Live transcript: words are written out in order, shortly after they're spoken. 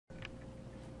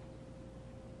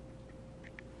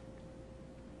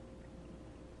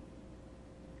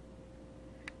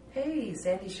Hey,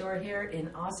 Sandy Shore here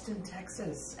in Austin,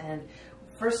 Texas. And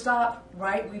first stop,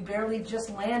 right, we barely just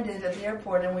landed at the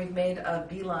airport and we've made a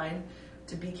beeline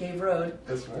to Bee Cave Road.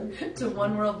 That's right. To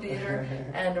One World Theater.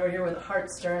 And we're here with Hartt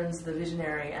Stearns, the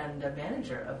visionary and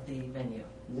manager of the venue.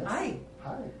 Yes. Hi.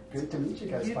 Hi. Great to meet you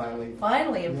guys finally.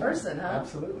 Finally in person, huh?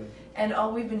 Absolutely. And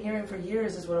all we've been hearing for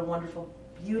years is what a wonderful,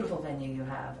 beautiful venue you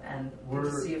have. And good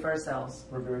to see it for ourselves.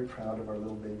 We're very proud of our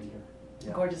little baby here.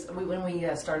 Yeah. Gorgeous. When we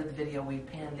started the video, we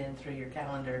panned in through your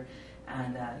calendar,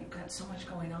 and you've got so much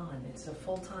going on. It's a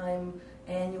full-time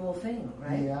annual thing,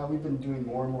 right? Yeah, we've been doing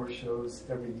more and more shows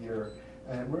every year,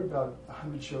 and we're about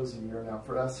 100 shows a year now.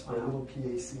 For us, for a little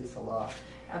PAC, it's a lot.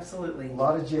 Absolutely. A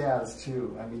lot of jazz,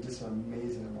 too. I mean, just an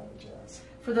amazing amount of jazz.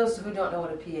 For those who don't know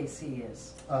what a PAC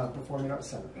is. Performing Arts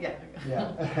Center. Yeah.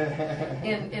 Yeah.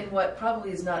 in what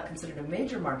probably is not considered a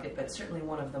major market, but certainly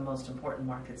one of the most important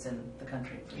markets in the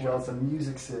country. Well, it's a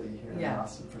music city here in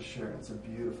Austin, for sure. It's a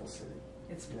beautiful city.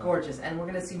 It's gorgeous, and we're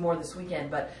going to see more this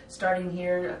weekend. But starting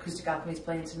here, Acoustic Alchemy's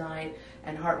playing tonight,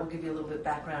 and Hartt will give you a little bit of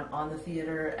background on the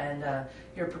theater. And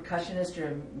you're a percussionist, you're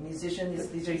a musician.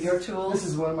 These are your tools. This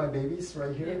is one of my babies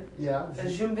right here. Yeah. A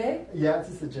djembe? Yeah, this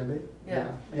is the djembe.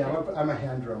 Yeah. Yeah. I'm a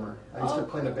hand drummer. I used to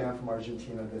play in a band from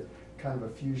Argentina, that kind of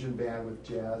a fusion band with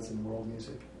jazz and world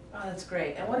music. Oh, that's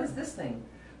great. And what is this thing?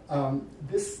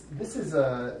 This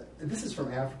is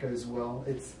from Africa as well.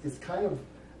 It's kind of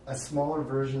a smaller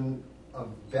version of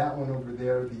that one over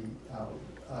there,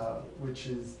 which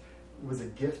was a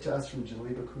gift to us from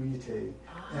Jaliba Kuyite,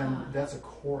 and that's a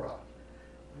kora.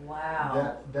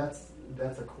 Wow. That's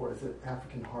a kora. It's an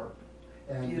African harp,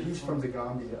 and Beautiful. He's from the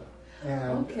Gambia,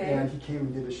 and he came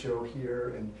and did a show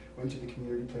here and went to the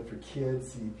community, played for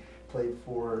kids. He played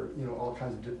for all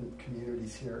kinds of different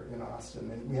communities here in Austin,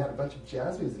 and we had a bunch of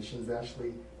jazz musicians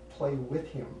actually play with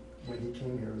him when he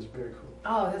came here. It was very cool.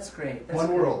 Oh, that's great. That's One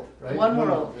great. World, right? One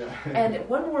World. Yeah. And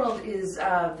One World is,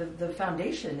 the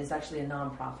foundation is actually a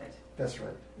nonprofit. That's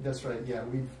right. That's right. Yeah,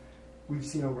 we've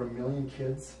seen over 1 million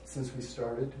kids since we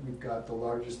started. We've got the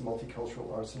largest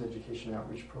multicultural arts and education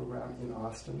outreach program in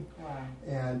Austin. Wow.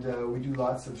 And we do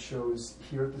lots of shows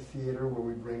here at the theater where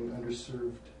we bring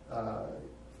underserved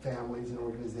families and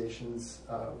organizations,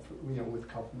 with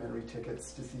complimentary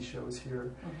tickets to see shows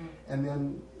here. Mm-hmm. And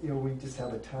then, we just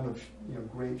have a ton of,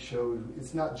 great shows.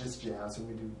 It's not just jazz, and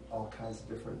we do all kinds of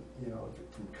different,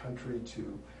 from country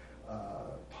to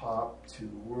pop to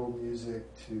world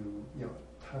music to,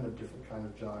 a ton of different kind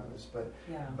of genres.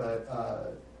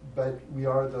 But we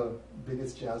are the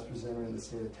biggest jazz presenter in the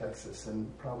state of Texas,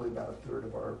 and probably about 1/3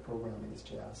 of our programming is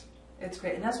jazz. It's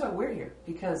great, and that's why we're here,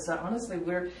 because honestly,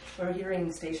 we're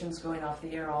hearing stations going off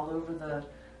the air all over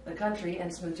the country,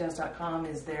 and smoothjazz.com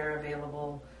is there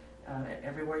available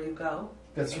everywhere you go.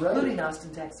 That's including right.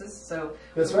 Austin, Texas. So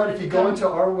that's right. If you go onto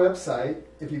our website,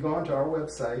 you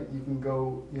can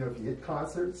go. If you hit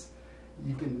concerts,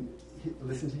 you can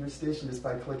listen to your station just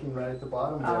by clicking right at the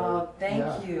bottom there. Oh,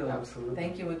 thank you. Absolutely.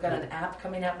 Thank you. We've got an app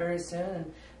coming out very soon,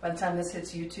 and by the time this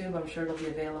hits YouTube, I'm sure it'll be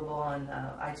available on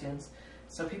iTunes.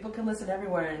 So people can listen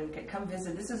everywhere and come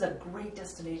visit. This is a great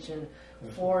destination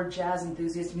for jazz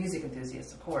enthusiasts, music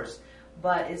enthusiasts, of course.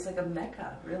 But it's like a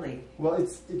mecca, really. Well,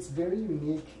 it's very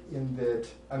unique in that,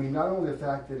 not only the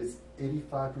fact that it's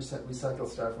 85% recycled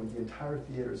styrofoam, the entire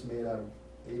theater is made out of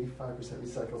 85%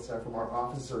 recycled styrofoam. Our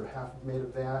offices are half made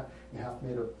of that and half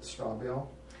made of straw bale.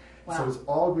 Wow. So it's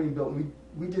all green built.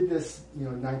 We did this,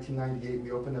 in 1998.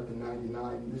 We opened up in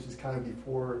 '99. This is kind of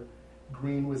before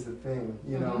green was the thing,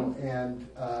 and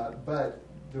but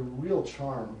the real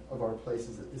charm of our place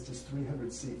is it's just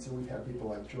 300 seats, and we've had people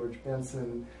like George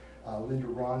Benson, Linda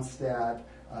Ronstadt,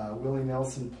 Willie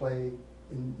Nelson play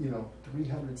in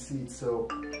 300 seats, so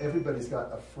everybody's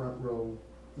got a front row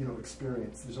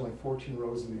experience. There's only 14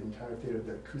 rows in the entire theater.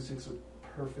 The acoustics are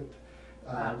perfect,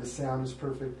 the sound is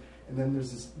perfect, and then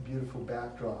there's this beautiful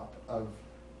backdrop of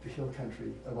the hill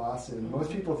country of Austin. And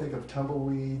most people think of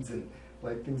tumbleweeds and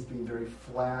like things being very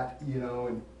flat,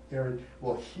 and arid.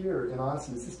 Well, here in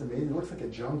Austin, it's just amazing. It looks like a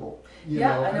jungle.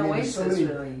 An oasis,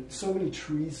 really. So many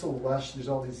trees, so lush. There's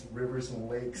all these rivers and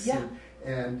lakes. Yeah.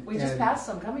 And we just passed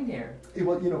some coming here.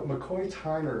 Well, McCoy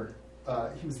Tyner,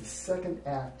 he was the second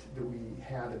act that we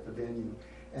had at the venue,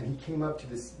 and he came up to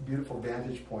this beautiful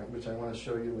vantage point, which I want to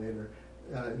show you later,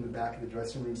 in the back of the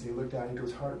dressing rooms. And he looked out and he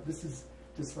goes, "Hartt, this is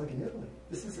just like in Italy.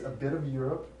 This is a bit of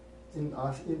Europe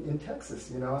in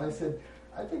Texas," And I said,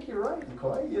 "I think you're right,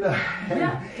 McCoy."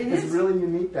 Yeah, it's really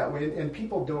unique that way, and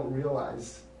people don't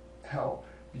realize how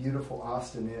beautiful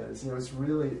Austin is. It's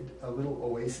really a little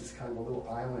oasis, kind of a little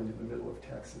island in the middle of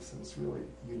Texas, and it's really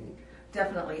unique.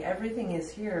 Definitely, everything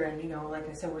is here, and like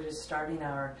I said, we're just starting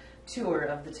our tour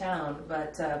of the town,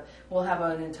 but we'll have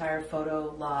an entire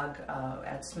photo log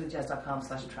at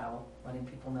smoothjazz.com/travel, letting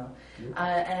people know.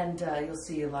 And you'll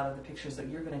see a lot of the pictures that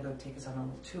you're going to go take us on a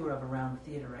little tour of around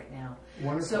the theater right now.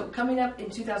 Wonderful. So coming up in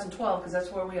 2012, because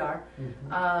that's where we are,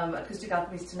 Acoustic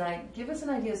Alchemies tonight, give us an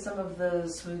idea of some of the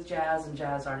smooth jazz and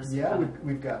jazz artists. Yeah,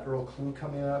 we've got Earl Klugh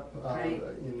coming up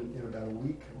in about a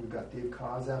week. We've got Dave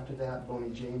Koz after that,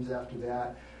 Boney James after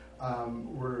that.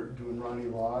 We're doing Ronnie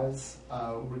Laws.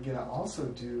 We're going to also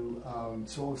do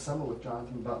Soul of Summer with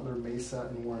Jonathan Butler, Mesa,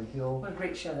 and Warren Hill. What a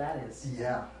great show that is.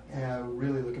 Yeah, and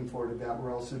really looking forward to that.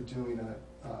 We're also doing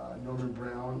Norman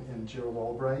Brown and Gerald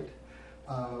Albright.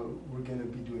 We're going to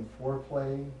be doing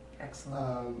Foreplay.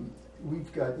 Excellent.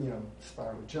 We've got,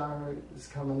 Spiral Gyre is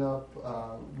coming up.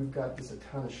 We've got just a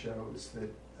ton of shows that,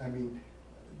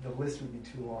 the list would be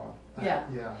too long. Yeah.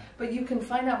 Yeah. But you can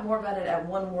find out more about it at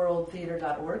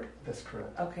oneworldtheater.org. That's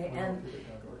correct. Okay, and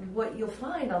what you'll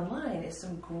find online is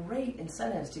some great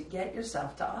incentives to get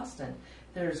yourself to Austin.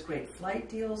 There's great flight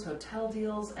deals, hotel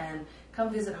deals, and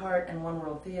come visit Hartt and One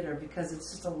World Theater because it's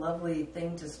just a lovely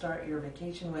thing to start your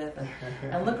vacation with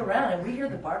and look around. And we hear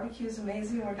the barbecue is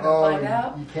amazing. We're going to find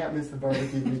out. You can't miss the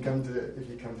barbecue if you come to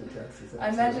Texas. I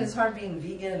imagine it's hard being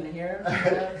vegan here in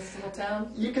this little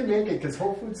town. You can make it because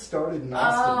Whole Foods started in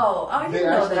Austin. Oh, I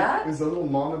didn't know that. It was a little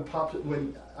mom and pop.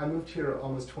 When I moved here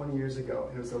almost 20 years ago,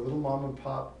 and it was a little mom and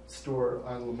pop store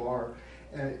on Lamar.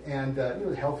 And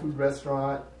a health food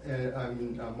restaurant,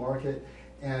 market,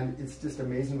 and it's just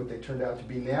amazing what they turned out to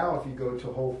be. Now, if you go to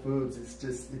Whole Foods,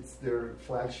 it's their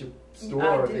flagship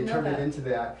store. They turned it into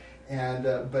that, and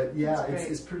but yeah,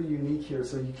 it's pretty unique here.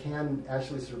 So you can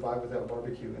actually survive without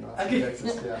barbecue in Austin,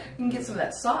 Texas. Yeah, you can get some of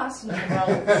that sauce. Nothing wrong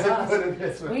with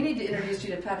the sauce. We need to introduce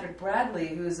you to Patrick Bradley,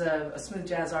 who's a smooth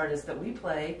jazz artist that we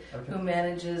play, who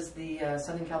manages the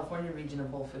Southern California region of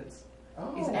Whole Foods.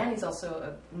 Oh. He's also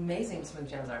an amazing smooth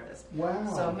jazz artist.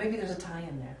 Wow. So maybe there's a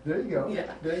tie-in there. There you go.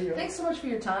 Yeah. There you go. Thanks so much for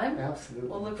your time. Absolutely.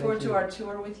 We'll look forward to our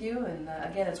tour with you. And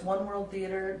again, it's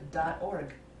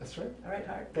oneworldtheater.org. That's right. All right,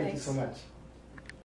 Hartt. Thank you so much.